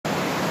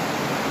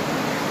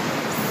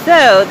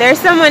So there's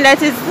someone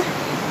that is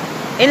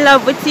in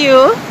love with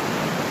you.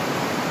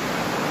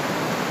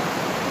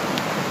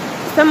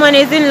 Someone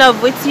is in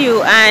love with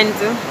you and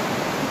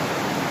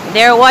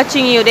they're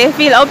watching you. They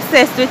feel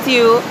obsessed with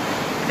you.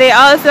 They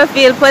also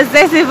feel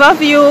possessive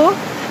of you,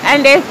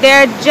 and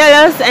they're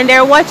jealous, and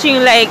they're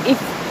watching like if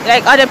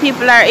like other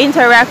people are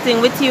interacting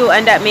with you,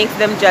 and that makes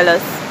them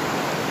jealous.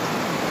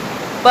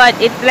 But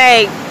it's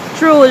like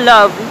true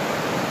love.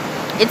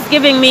 It's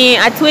giving me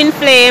a twin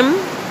flame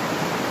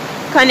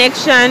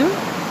connection,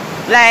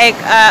 like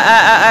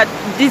a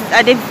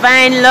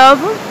divine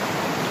love,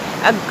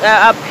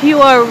 a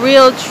pure,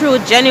 real, true,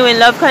 genuine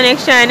love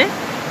connection.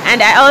 And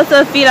I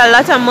also feel a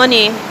lot of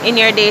money in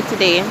your day to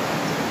day.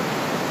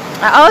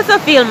 I also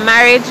feel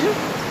marriage,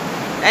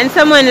 and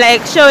someone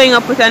like showing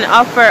up with an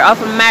offer of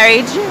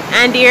marriage,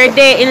 and your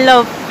day in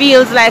love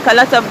feels like a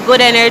lot of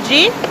good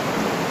energies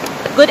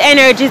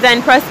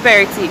and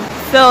prosperity.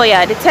 So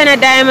yeah, the 10 of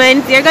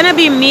diamonds, you're gonna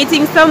be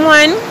meeting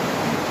someone,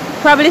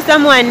 probably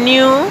someone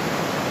new,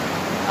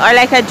 or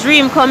like a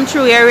dream come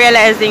true. You're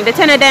realizing the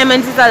 10 of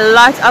diamonds is a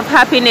lot of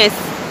happiness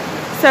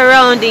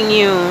surrounding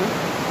you.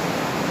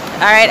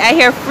 Alright, I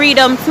hear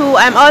freedom too.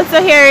 I'm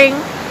also hearing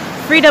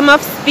freedom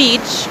of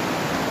speech.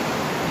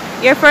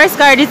 Your first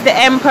card is the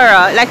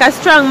Emperor, like a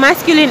strong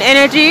masculine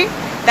energy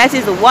that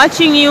is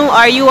watching you,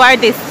 or you are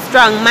this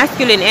strong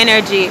masculine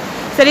energy.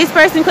 So this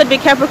person could be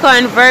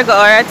Capricorn, Virgo,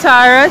 or a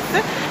Taurus,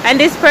 and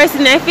this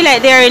person, I feel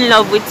like they're in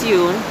love with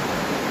you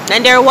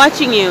and they're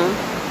watching you.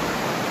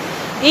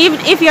 Even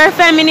if you're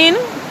feminine,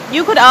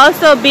 you could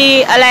also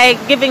be like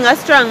giving a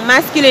strong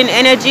masculine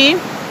energy.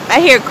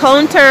 I hear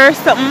counter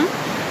something,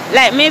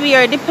 like maybe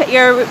you're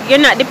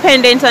not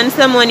dependent on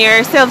someone,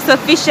 you're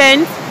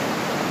self-sufficient,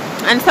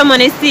 and someone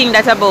is seeing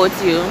that about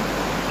you.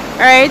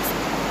 Alright,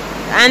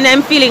 and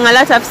I'm feeling a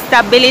lot of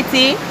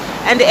stability,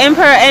 and the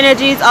Emperor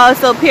energy is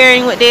also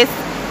pairing with this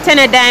 10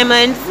 of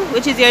diamonds,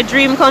 which is your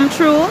dream come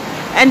true,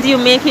 and you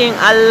making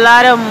a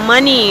lot of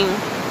money.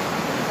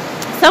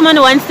 Someone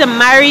wants to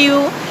marry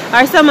you,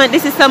 or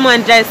this is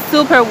someone just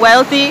super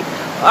wealthy,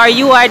 or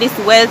you are this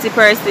wealthy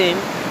person.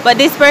 But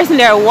this person,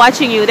 they're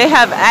watching you, they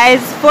have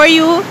eyes for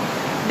you.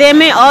 They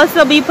may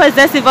also be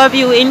possessive of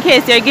you in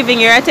case you're giving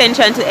your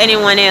attention to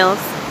anyone else.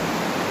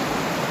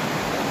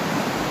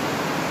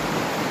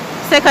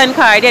 Second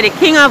card, yeah, the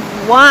King of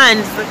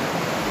Wands.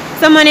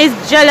 Someone is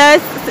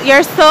jealous.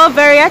 You're so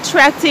very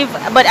attractive,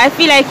 but I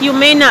feel like you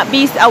may not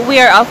be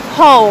aware of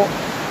how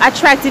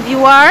attractive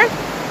you are,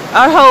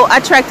 or how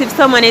attractive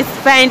someone is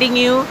finding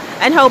you,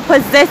 and how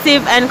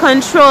possessive and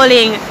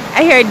controlling.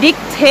 I hear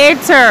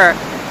dictator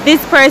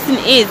this person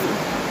is.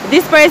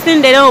 This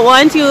person, they don't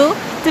want you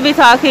to be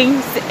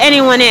talking to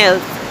anyone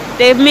else.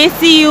 They may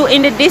see you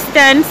in the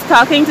distance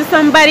talking to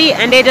somebody,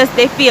 and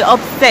they feel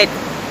upset.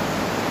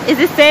 It's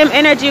the same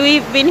energy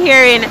we've been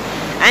hearing,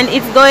 and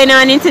it's going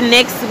on into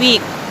next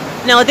week.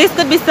 Now this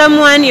could be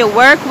someone you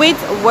worked with,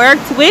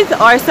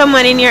 or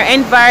someone in your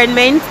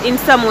environment in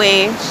some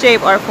way,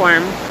 shape or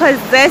form.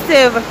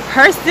 Possessive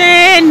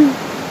person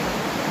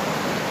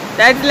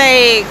that's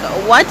like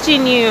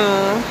watching you.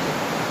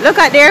 Look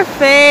at their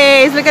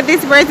face. Look at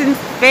this person's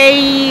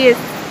face.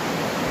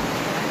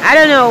 I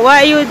don't know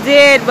what you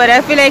did, but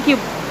I feel like you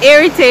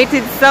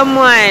irritated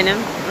someone.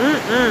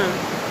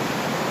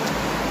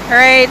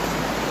 Alright,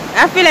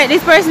 I feel like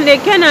this person, they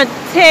cannot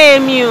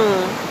tame you.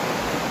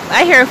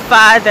 I hear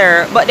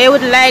father, but they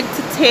would like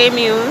to tame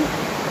you.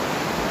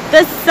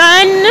 The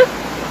sun,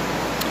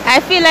 I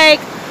feel like,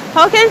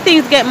 how can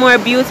things get more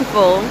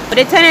beautiful? With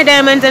the 10 of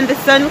diamonds and the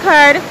sun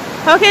card,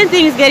 how can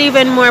things get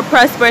even more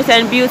prosperous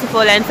and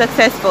beautiful and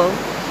successful?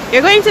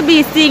 You're going to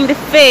be seeing the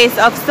face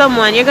of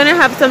someone. You're going to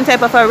have some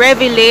type of a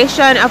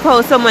revelation of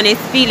how someone is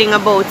feeling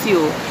about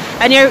you.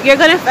 And you're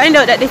going to find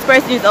out that this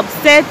person is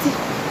upset,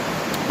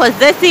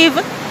 possessive,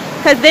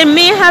 because they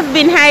may have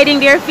been hiding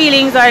their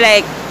feelings, or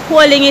like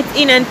holding it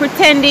in and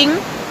pretending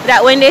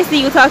that when they see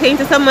you talking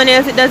to someone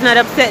else, it does not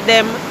upset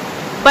them,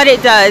 but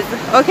it does.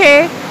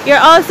 Okay,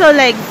 you're also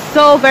like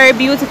so very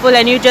beautiful,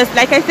 and you just,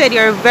 like I said,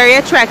 you're very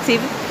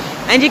attractive,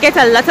 and you get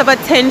a lot of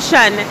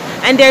attention.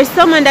 And there's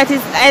someone that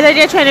is either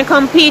they're trying to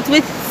compete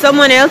with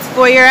someone else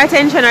for your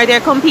attention, or they're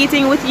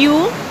competing with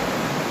you,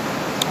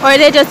 or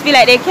they just feel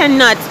like they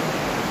cannot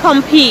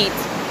compete.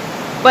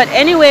 But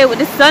anyway, with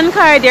the sun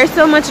card, there's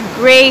so much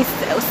grace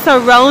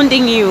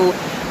surrounding you,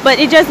 but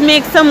it just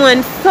makes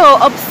someone so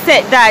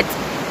upset that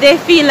they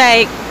feel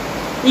like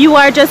you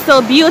are just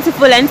so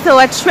beautiful and so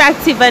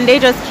attractive, and they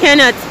just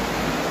cannot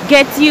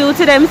get you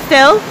to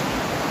themselves,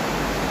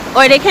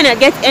 or they cannot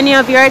get any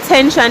of your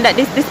attention. That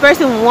this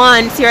person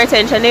wants your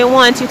attention, they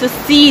want you to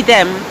see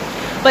them,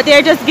 but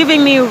they're just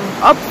giving me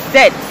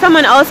upset.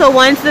 Someone also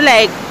wants to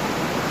like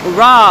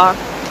raw.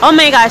 Oh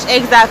my gosh,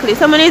 exactly.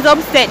 Someone is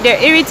upset, they're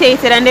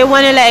irritated, and they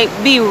want to like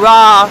be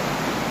raw.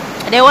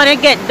 They want to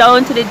get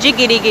down to the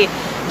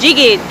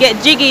get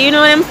jiggy, you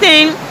know what I'm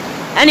saying?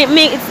 And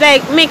it's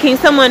like making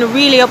someone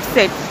really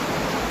upset.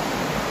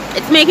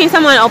 It's making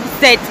someone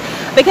upset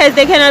because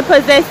they cannot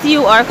possess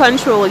you or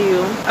control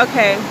you.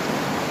 Okay.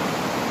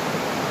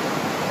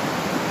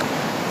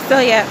 So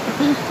yeah,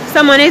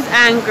 someone is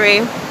angry,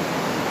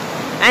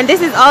 and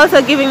this is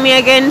also giving me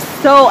again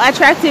so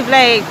attractive.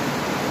 Like,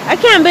 I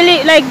can't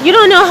believe, like, you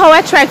don't know how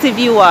attractive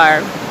you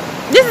are.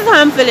 This is how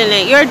I'm feeling.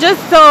 Like, you're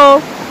just so,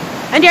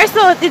 and you're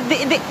so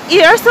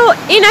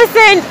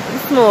innocent.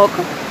 Smoke.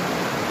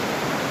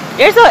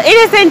 You're so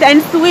innocent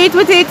and sweet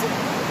with it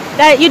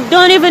that you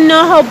don't even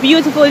know how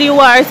beautiful you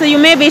are. So you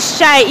may be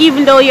shy,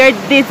 even though you're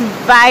this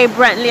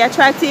vibrantly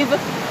attractive.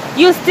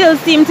 You still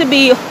seem to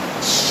be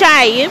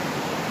shy.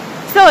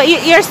 So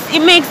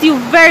it makes you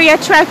very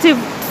attractive.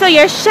 So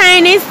your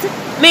shyness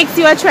makes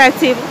you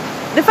attractive.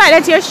 The fact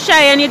that you're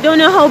shy and you don't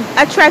know how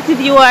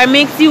attractive you are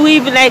makes you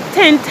even like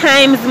 10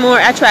 times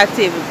more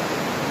attractive.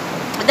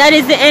 That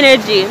is the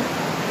energy.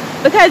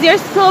 Because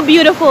you're so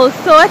beautiful,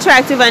 so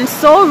attractive, and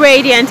so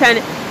radiant, and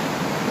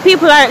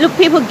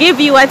people give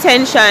you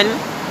attention,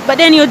 but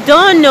then you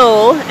don't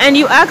know and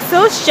you act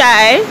so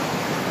shy.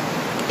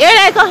 You're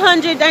like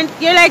 100 and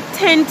you're like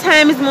 10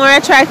 times more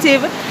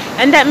attractive,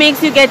 and that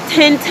makes you get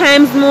 10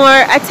 times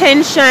more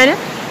attention.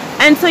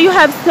 And so you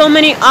have so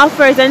many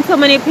offers, and so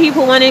many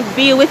people want to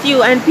be with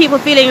you, and people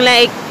feeling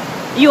like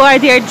you are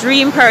their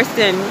dream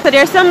person. So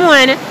there's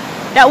someone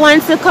that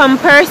wants to come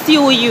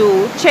pursue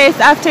you, chase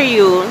after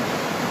you,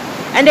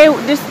 and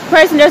this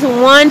person just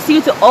wants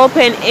you to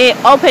open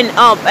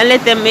up and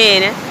let them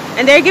in.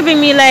 And they're giving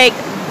me like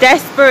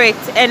desperate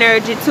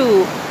energy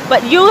too,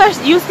 but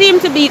you seem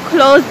to be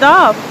closed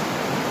off.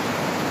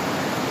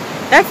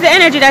 That's the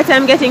energy that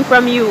I'm getting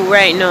from you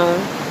right now.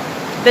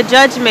 The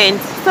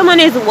judgment. Someone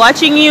is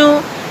watching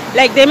you,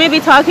 like they may be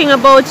talking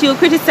about you,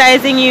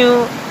 criticizing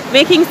you,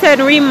 making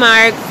certain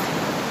remarks,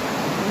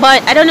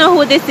 but I don't know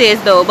who this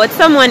is though, but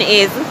someone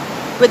is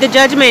with the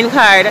judgment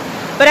card.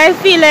 But I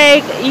feel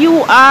like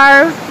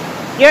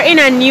you're in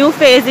a new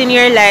phase in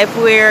your life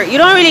where you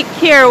don't really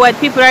care what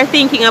people are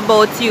thinking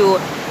about you,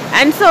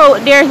 and so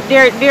they're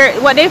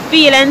what they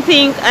feel and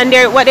think, and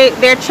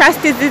their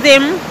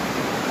trasticism,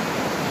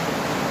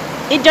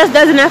 it just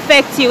doesn't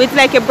affect you. It's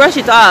like you brush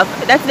it off.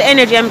 That's the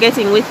energy I'm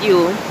getting with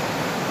you.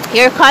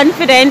 You're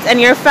confident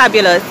and you're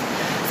fabulous.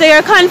 So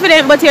you're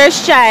confident but you're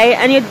shy,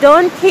 and you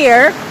don't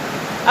care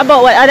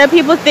about what other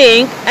people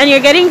think, and you're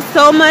getting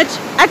so much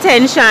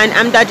attention.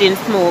 I'm dodging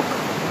smoke.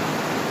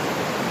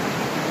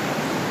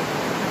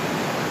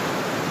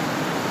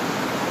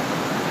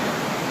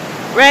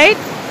 Right?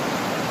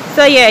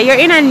 So yeah, you're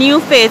in a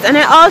new phase, and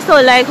I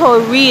also like how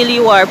real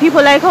you are.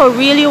 People like how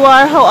real you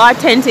are, how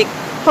authentic,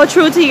 how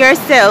true to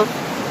yourself.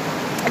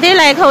 They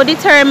like how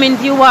determined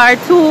you are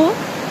too.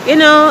 You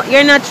know,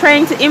 you're not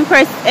trying to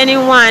impress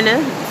anyone,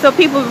 so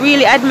people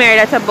really admire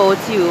that about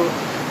you.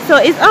 So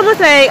it's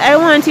almost like I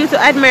want you to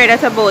admire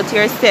that about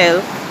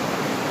yourself.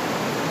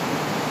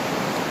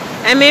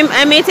 I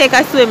may take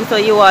a swim so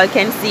you all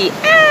can see.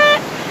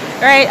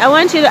 Right? I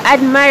want you to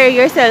admire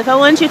yourself. I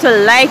want you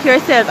to like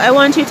yourself. I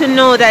want you to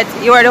know that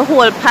you are the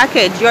whole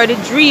package. You are the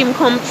dream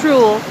come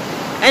true.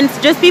 And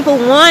just people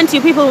want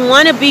you. People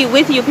want to be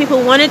with you.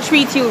 People want to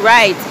treat you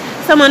right.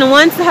 Someone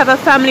wants to have a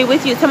family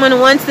with you. Someone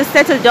wants to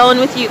settle down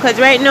with you, because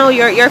right now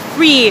you're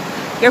free.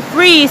 You're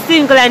free,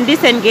 single, and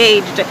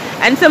disengaged.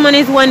 And someone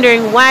is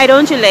wondering, why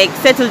don't you like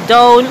settle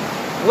down?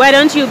 Why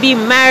don't you be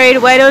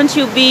married? Why don't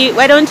you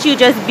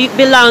just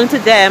belong to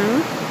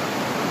them?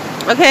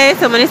 Okay,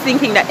 someone is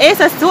thinking that.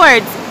 Ace of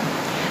Swords.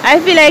 I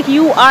feel like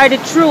you are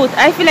the truth.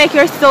 I feel like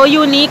you're so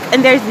unique,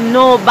 and there's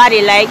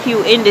nobody like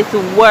you in this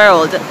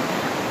world.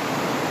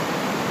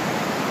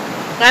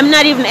 I'm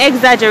not even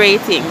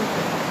exaggerating.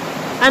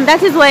 And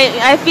that is why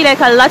I feel like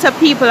a lot of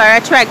people are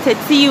attracted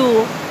to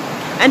you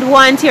and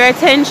want your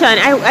attention.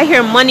 I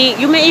hear money.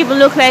 You may even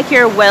look like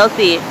you're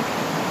wealthy.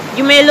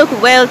 You may look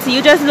wealthy.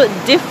 You just look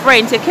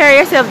different. You carry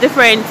yourself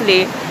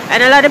differently.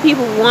 And a lot of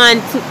people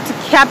want to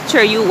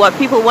capture you. What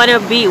people want to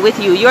be with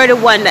you. You're the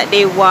one that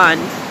they want.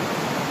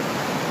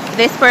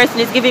 This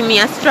person is giving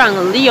me a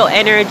strong Leo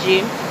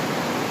energy.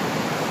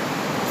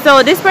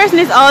 So this person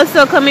is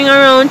also coming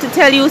around to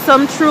tell you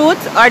some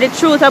truth, or the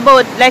truth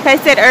about, like I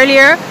said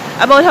earlier,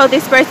 about how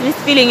this person is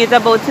feeling is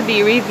about to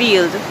be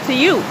revealed to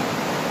you.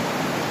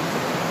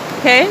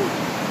 Okay?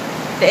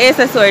 The Ace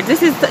of Swords.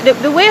 This is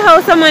the way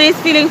how someone is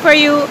feeling for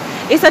you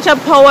is such a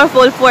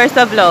powerful force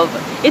of love.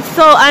 It's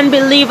so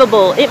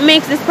unbelievable. It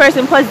makes this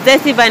person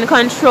possessive and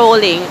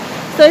controlling.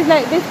 So it's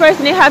like this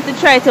person, they have to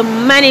try to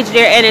manage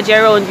their energy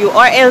around you,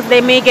 or else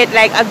they may get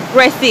like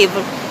aggressive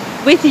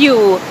with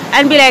you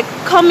and be like,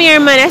 come here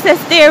man, I said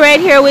stay right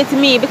here with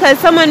me, because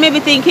someone may be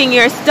thinking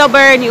you're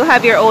stubborn, you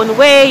have your own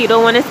way, you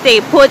don't want to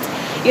stay put,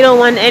 you don't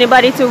want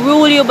anybody to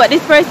rule you. But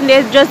this person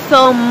is just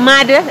so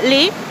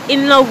madly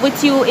in love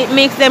with you, it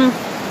makes them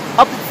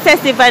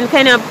obsessive and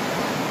kind of,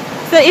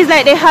 so it's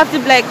like they have to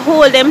like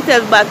hold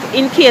themselves back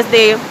in case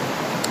they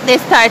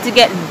start to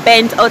get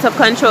bent out of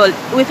control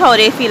with how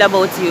they feel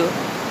about you.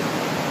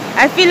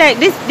 I feel like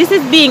this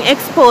is being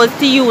exposed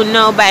to you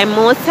now by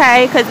Most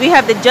High, because we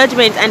have the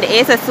Judgment and the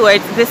Ace of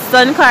Swords, the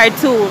Sun card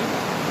too.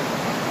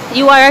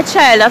 You are a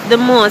child of the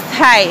Most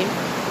High.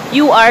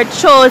 You are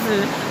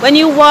chosen. When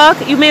you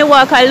walk, you may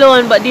walk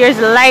alone, but there's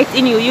light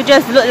in you. You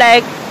just look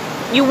like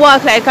you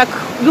walk like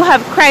you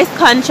have Christ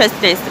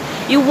consciousness.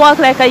 You walk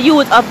like a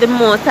youth of the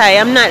Most High.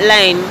 I'm not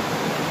lying.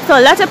 So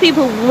a lot of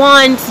people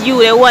want you.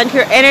 They want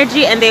your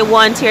energy and they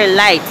want your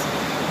light.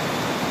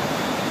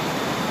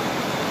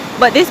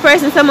 But this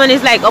person, someone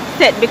is like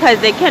upset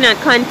because they cannot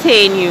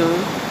contain you.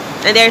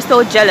 And they're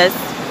so jealous.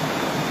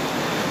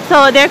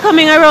 So they're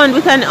coming around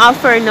with an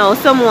offer now,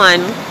 someone.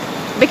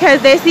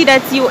 Because they see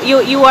that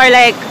you are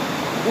like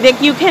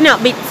you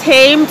cannot be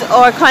tamed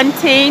or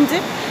contained.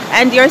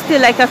 And you're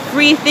still like a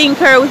free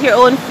thinker with your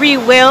own free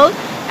will.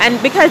 And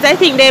because I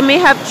think they may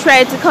have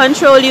tried to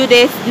control you,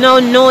 they now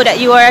know that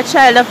you are a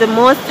child of the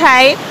Most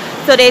High.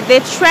 So they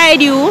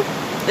tried you,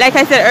 like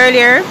I said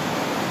earlier,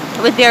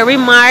 with their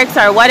remarks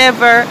or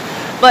whatever.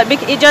 But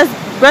it just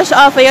brushed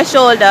off of your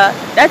shoulder.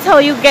 That's how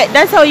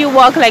you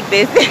walk like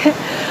this.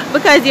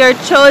 Because you're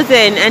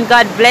chosen and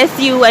God bless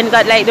you, and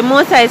God, like the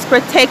Most High, is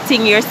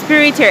protecting your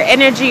spirit, your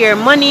energy, your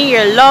money,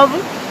 your love.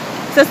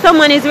 So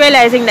someone is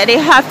realizing that they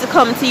have to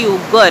come to you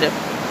good.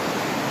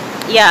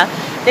 Yeah.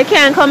 They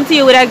can't come to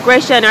you with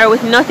aggression or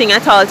with nothing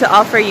at all to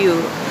offer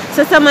you.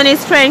 So someone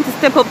is trying to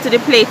step up to the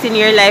plate in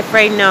your life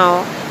right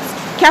now.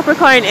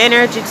 Capricorn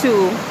energy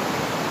too.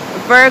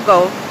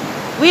 Virgo.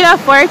 Wheel of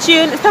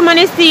Fortune. Someone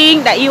is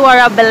seeing that you are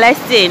a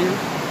blessing.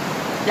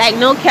 Like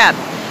no cap.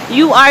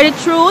 You are the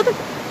truth.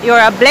 You're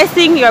a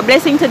blessing. You're a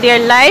blessing to their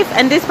life.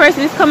 And this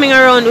person is coming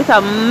around with a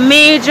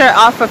major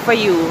offer for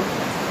you.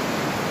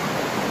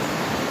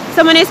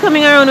 Someone is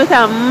coming around with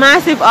a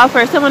massive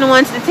offer. Someone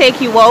wants to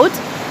take you out.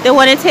 They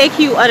want to take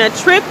you on a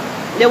trip.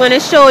 They want to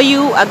show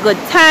you a good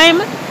time,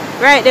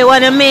 right? They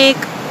want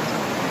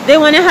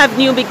to have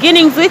new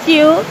beginnings with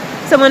you.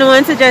 Someone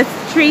wants to just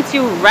treat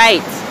you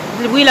right,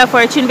 the Wheel of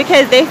Fortune,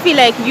 because they feel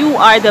like you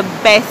are the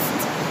best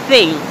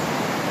thing.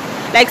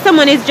 Like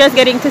someone is just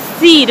getting to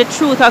see the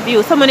truth of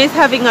you. Someone is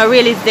having a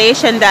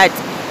realization that,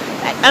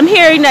 I'm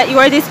hearing that you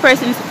are this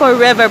person's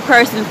forever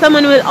person.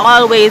 Someone will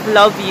always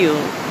love you.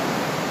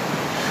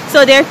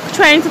 So they're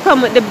trying to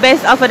come with the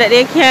best offer that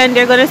they can.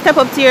 They're going to step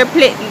up to your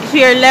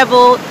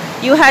level.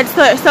 You had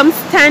some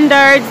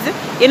standards,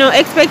 you know,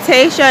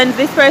 expectations.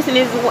 This person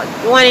is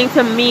wanting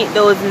to meet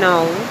those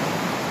now.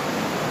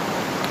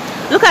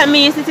 Look at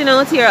me sitting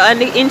out here on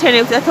the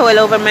internet with a towel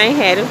over my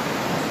head.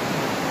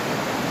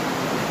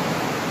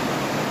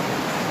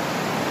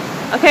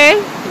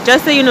 Okay?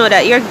 Just so you know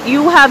that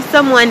you have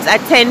someone's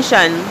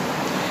attention.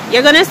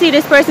 You're going to see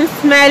this person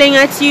smiling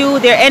at you.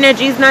 Their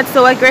energy is not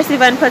so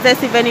aggressive and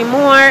possessive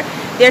anymore.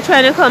 They're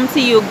trying to come to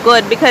you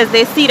good because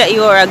they see that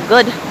you are a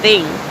good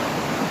thing.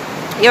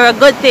 You're a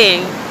good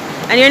thing.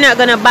 And you're not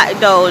going to back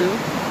down.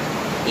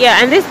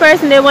 Yeah, and this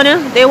person, they want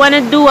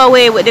to do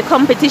away with the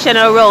competition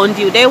around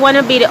you. They want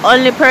to be the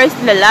only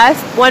person, the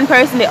last one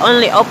person, the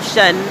only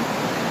option.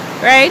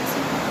 Right?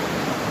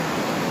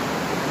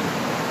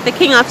 The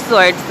King of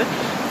Swords.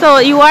 So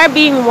you are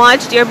being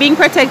watched. You're being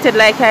protected,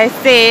 like I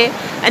say.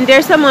 And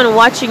there's someone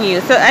watching you.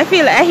 So I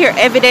hear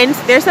evidence.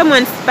 There's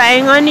someone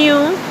spying on you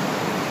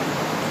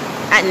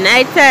at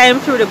nighttime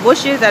through the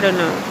bushes. I don't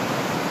know.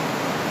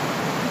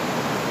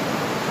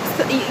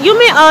 So you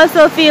may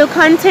also feel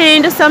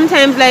contained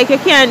sometimes, like you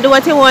can't do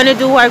what you want to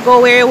do or go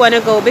where you want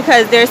to go,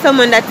 because there's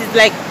someone that is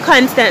like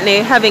constantly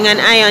having an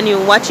eye on you,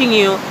 watching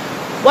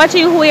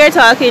who you're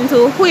talking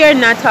to, who you're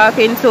not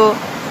talking to,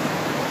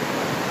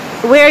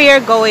 where you're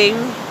going.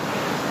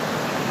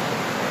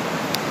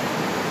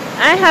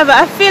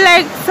 I feel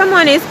like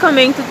someone is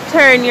coming to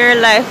turn your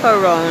life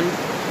around.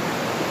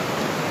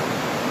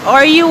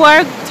 Or you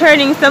are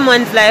turning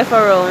someone's life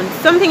around.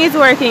 Something is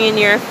working in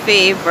your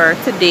favor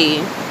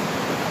today.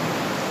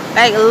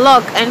 Like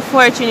luck and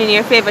fortune in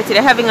your favor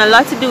today. Having a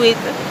lot to do with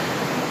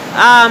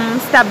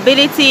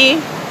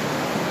stability.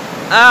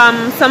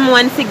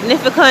 Someone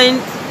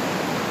significant.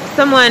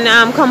 Someone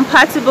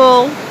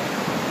compatible.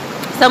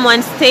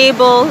 Someone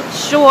stable.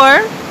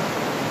 Sure.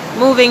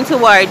 Moving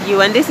toward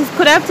you, and this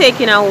could have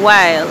taken a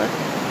while.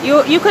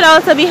 You could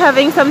also be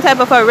having some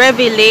type of a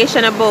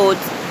revelation about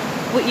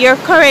your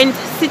current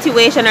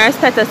situation or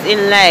status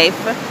in life.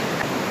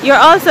 You're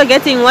also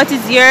getting what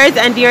is yours,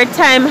 and your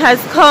time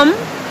has come,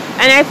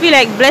 and I feel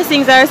like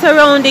blessings are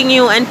surrounding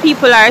you and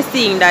people are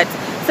seeing that.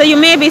 So you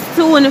may be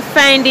soon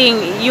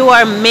finding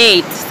your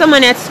mate,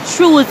 someone that's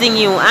choosing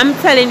you. I'm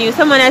telling you,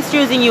 someone that's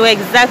choosing you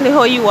exactly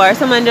how you are.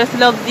 Someone just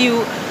loves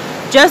you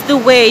just the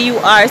way you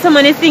are.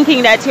 Someone is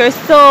thinking that you're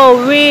so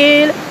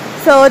real,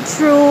 so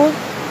true,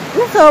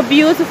 so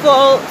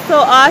beautiful, so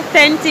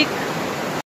authentic.